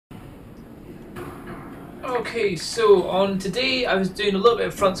Okay, so on today I was doing a little bit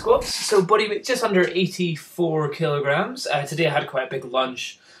of front squats, so body weight just under 84 kilograms. Today I had quite a big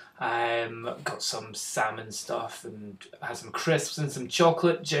lunch, got some salmon stuff and had some crisps and some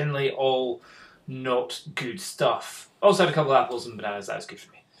chocolate, generally all not good stuff. Also had a couple of apples and bananas, that was good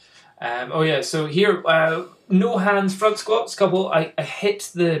for me. Oh yeah, so here, no hands front squats, couple. I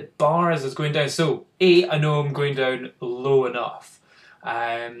hit the bar as I was going down, so I know I'm going down low enough.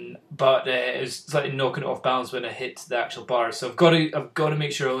 But it was slightly knocking it off balance when I hit the actual bar, so I've got to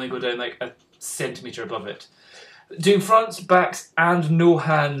make sure I only go down like a centimetre above it. Doing fronts, backs, and no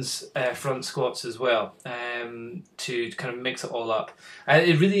hands front squats as well, to kind of mix it all up.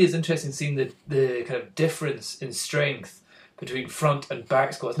 It really is interesting seeing the kind of difference in strength between front and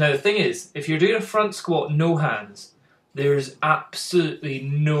back squats. Now the thing is, if you're doing a front squat no hands, there's absolutely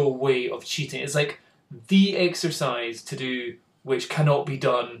no way of cheating. It's like the exercise to do which cannot be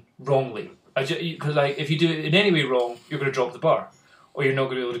done wrongly. Because like if you do it in any way wrong, you're going to drop the bar, or you're not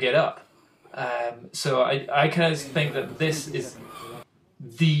going to be able to get up. So I kind of think that this is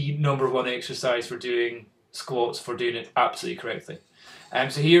the #1 exercise for doing squats, for doing it absolutely correctly.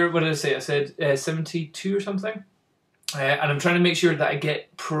 So here, what did I say? I said 72 or something. And I'm trying to make sure that I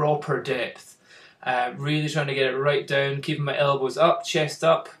get proper depth. Really trying to get it right down, keeping my elbows up, chest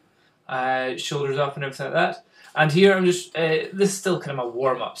up, shoulders up and everything like that. And here I'm just, this is still kind of my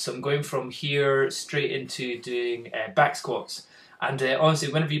warm-up, so I'm going from here straight into doing back squats. And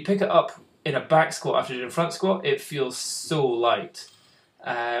honestly, whenever you pick it up in a back squat after doing a front squat, it feels so light.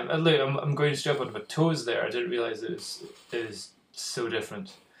 And look, I'm going straight up onto my toes there. I didn't realise it was so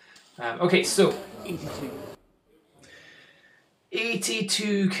different. Okay, so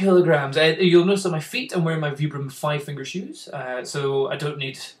 82 kilograms. You'll notice on my feet I'm wearing my Vibram 5-finger shoes, so I don't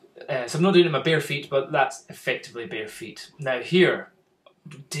need. So I'm not doing it in my bare feet, but that's effectively bare feet. Now here,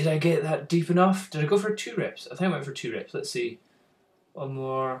 did I get that deep enough? Did I go for 2 reps? I think I went for 2 reps. Let's see. One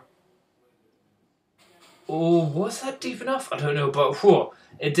more. Oh, was that deep enough? I don't know, but whoa,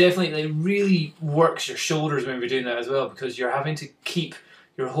 it definitely really works your shoulders when you're doing that as well, because you're having to keep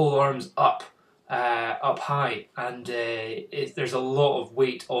your whole arms up high, and there's a lot of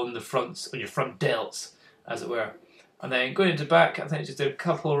weight on the fronts, on your front delts, as it were. And then going into back, I think I just did a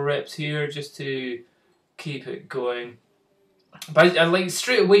couple of reps here just to keep it going. But I like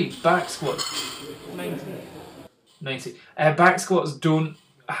straight away back squats. 90. Back squats don't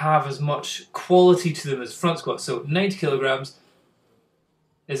have as much quality to them as front squats. So 90 kilograms.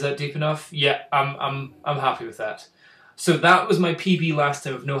 Is that deep enough? Yeah, I'm happy with that. So that was my PB last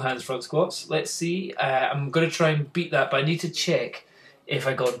time of no hands front squats. Let's see. I'm going to try and beat that, but I need to check if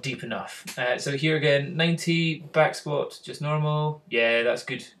I got deep enough. So here again, 90, back squat, just normal. Yeah, that's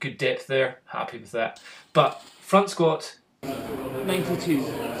good depth there. Happy with that. But front squat. 92.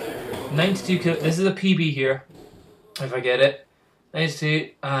 92, this is a PB here, if I get it. 92,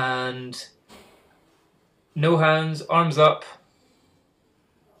 and no hands, arms up,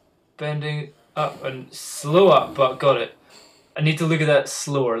 bending up and slow up, but got it. I need to look at that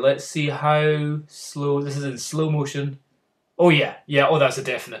slower. Let's see how slow, this is in slow motion. Oh yeah, oh that's a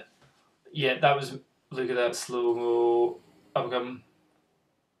definite. Yeah, that was, look at that slow-mo, up come.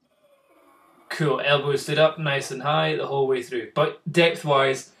 Cool, elbows stood up nice and high the whole way through. But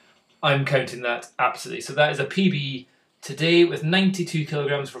depth-wise, I'm counting that absolutely. So that is a PB today with 92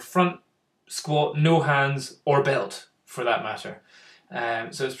 kilograms for front squat, no hands or belt for that matter.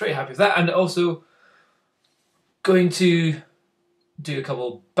 So I was pretty happy with that, and also going to do a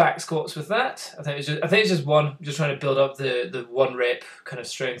couple back squats with that. I think it's just one. I'm just trying to build up the 1 rep kind of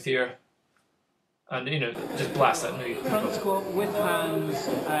strength here, and just blast that knee. Front squat with hands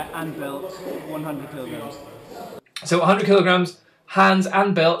and belt, 100 kilograms. So 100 kilograms, hands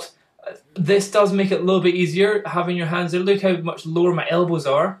and belt. This does make it a little bit easier having your hands there. Look how much lower my elbows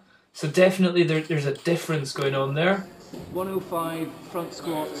are. So definitely there's a difference going on there. 105 front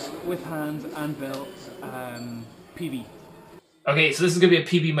squats with hands and belt, PB. Okay, so this is going to be a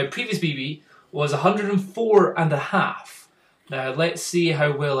PB. My previous PB was 104.5. Now let's see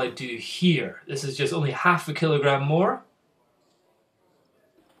how well I do here. This is just only half a kilogram more.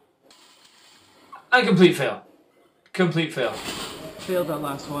 And complete fail. Complete fail. Failed that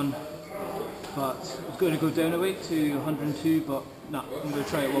last one, but I was going to go down a weight to 102, but no, I'm going to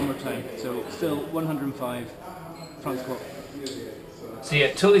try it one more time. So still 105 front squat. So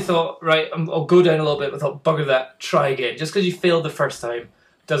yeah, totally thought, right, I'll go down a little bit, but thought, bugger that, try again. Just because you failed the first time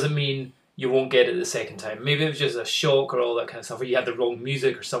doesn't mean you won't get it the second time. Maybe it was just a shock or all that kind of stuff, or you had the wrong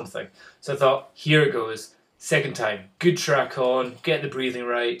music or something. So I thought, here it goes, second time. Good track on, get the breathing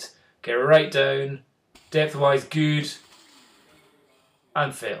right, get right down, depth-wise good,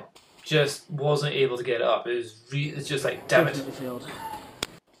 and fail. just wasn't able to get it up. It's just like, damn it. Definitely failed.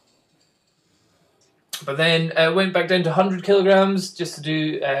 But then went back down to 100 kilograms just to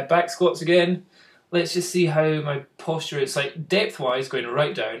do back squats again. Let's just see how my posture is. Like depth-wise, going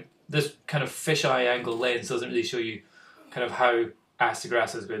right down. This kind of fisheye angle lens doesn't really show you kind of how ass to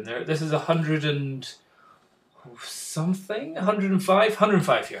grass is going there. This is 100 and something? 105?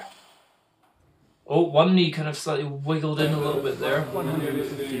 105 here. Oh, one knee kind of slightly wiggled in a little bit there.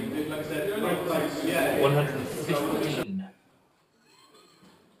 115. 115.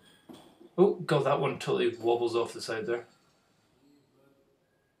 Oh, God, that one totally wobbles off the side there.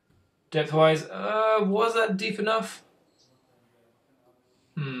 Depth-wise, was that deep enough?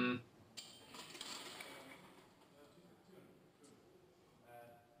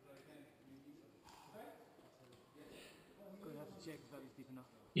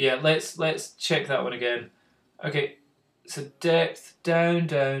 Yeah, let's check that one again. Okay, so depth, down,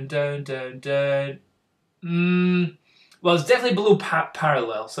 down, down, down, down. Well, it's definitely below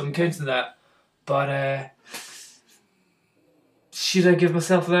parallel, so I'm counting that. But should I give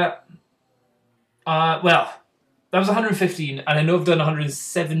myself that? Well, that was 115, and I know I've done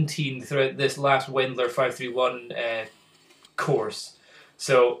 117 throughout this last Wendler 531 course.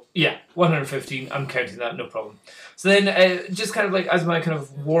 So, yeah, 115, I'm counting that, no problem. So then, just kind of like as my kind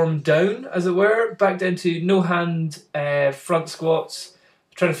of warm down, as it were, back down to no hand front squats,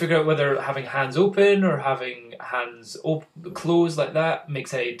 trying to figure out whether having hands open or having hands closed like that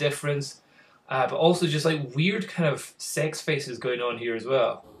makes any difference. But also just like weird kind of sex faces going on here as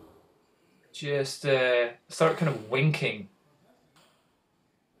well. Just start kind of winking.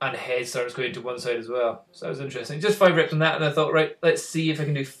 And head starts going to one side as well. So that was interesting. Just 5 reps on that, and I thought, right, let's see if I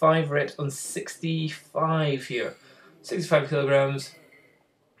can do 5 reps on 65 here. 65 kilograms.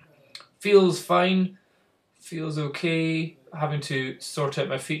 Feels fine. Feels okay. Having to sort out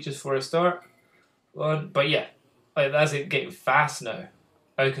my feet just before I start. But yeah, that's it getting fast now.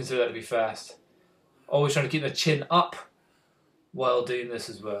 I would consider that to be fast. Always trying to keep the chin up while doing this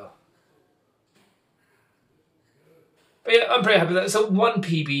as well. But yeah, I'm pretty happy with that. So 1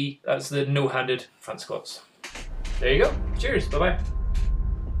 PB, that's the no-handed front squats. There you go. Cheers. Bye-bye.